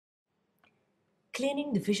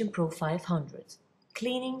Cleaning the Vision Pro 500.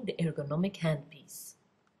 Cleaning the ergonomic handpiece.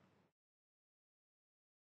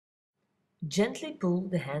 Gently pull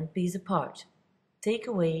the handpiece apart. Take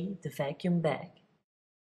away the vacuum bag.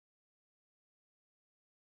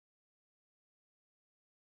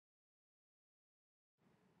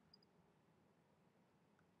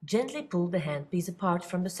 Gently pull the handpiece apart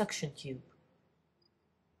from the suction tube.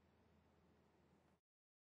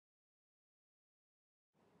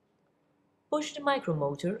 Push the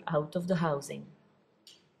micromotor out of the housing.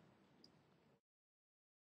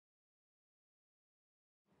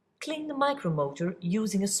 Clean the micromotor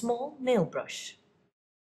using a small nail brush.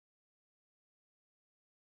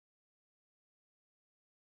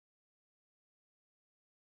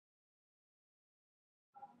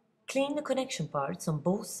 Clean the connection parts on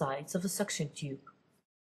both sides of a suction tube.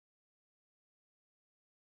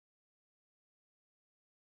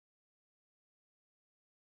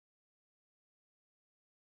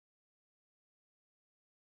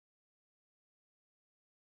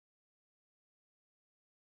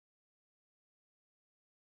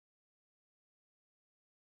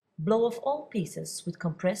 Blow off all pieces with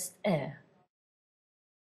compressed air.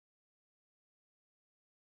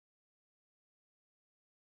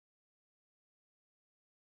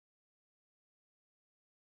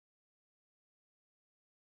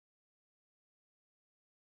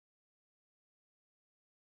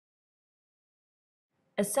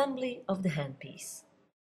 Assembly of the handpiece.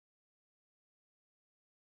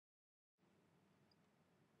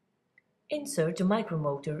 Insert the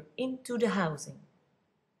micromotor into the housing.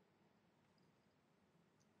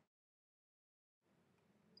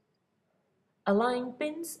 Align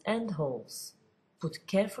pins and holes. Put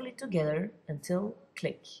carefully together until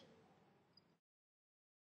click.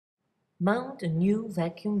 Mount a new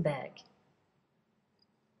vacuum bag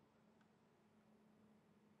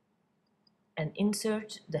and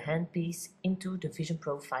insert the handpiece into the Vision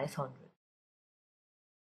Pro 500.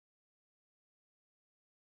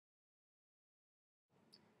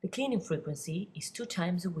 The cleaning frequency is 2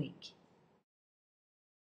 times a week.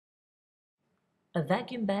 A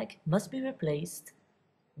vacuum bag must be replaced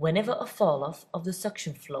whenever a fall-off of the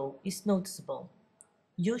suction flow is noticeable.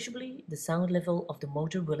 Usually, the sound level of the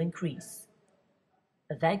motor will increase.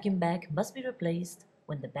 A vacuum bag must be replaced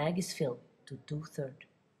when the bag is filled to 2/3.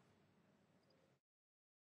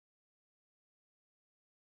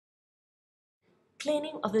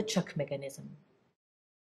 Cleaning of the chuck mechanism.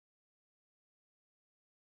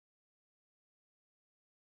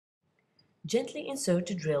 Gently insert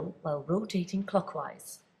the drill while rotating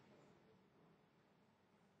clockwise.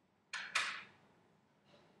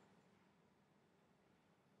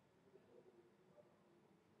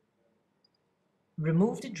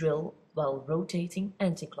 Remove the drill while rotating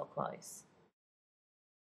anti-clockwise.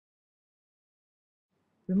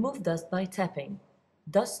 Remove dust by tapping.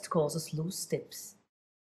 Dust causes loose tips.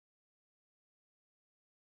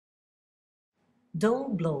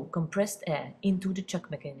 Don't blow compressed air into the chuck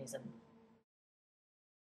mechanism.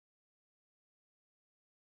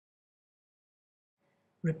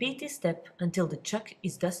 Repeat this step until the chuck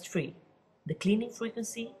is dust-free. The cleaning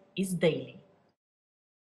frequency is daily.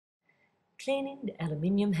 Cleaning the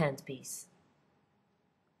aluminium handpiece.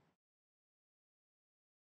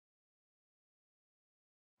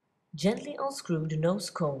 Gently unscrew the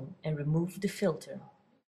nose cone and remove the filter.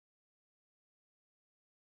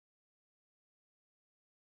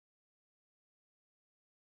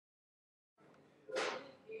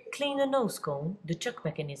 Clean the nose cone, the chuck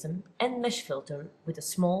mechanism and mesh filter with a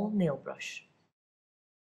small nail brush.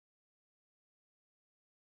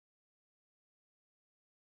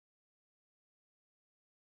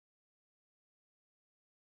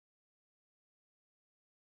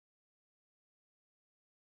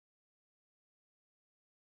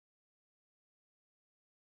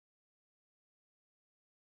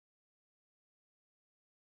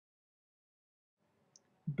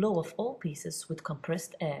 Blow off all pieces with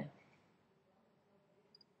compressed air.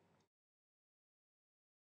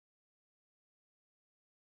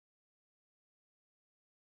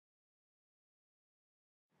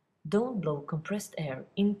 Don't blow compressed air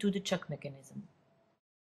into the chuck mechanism.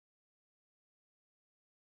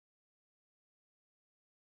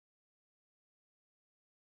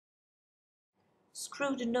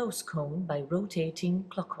 Screw the nose cone by rotating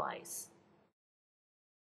clockwise.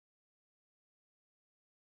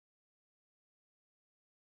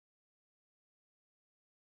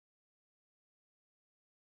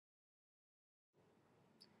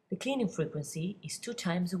 The cleaning frequency is 2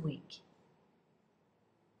 times a week.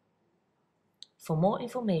 For more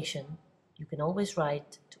information, you can always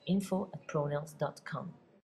write to info@pronails.com.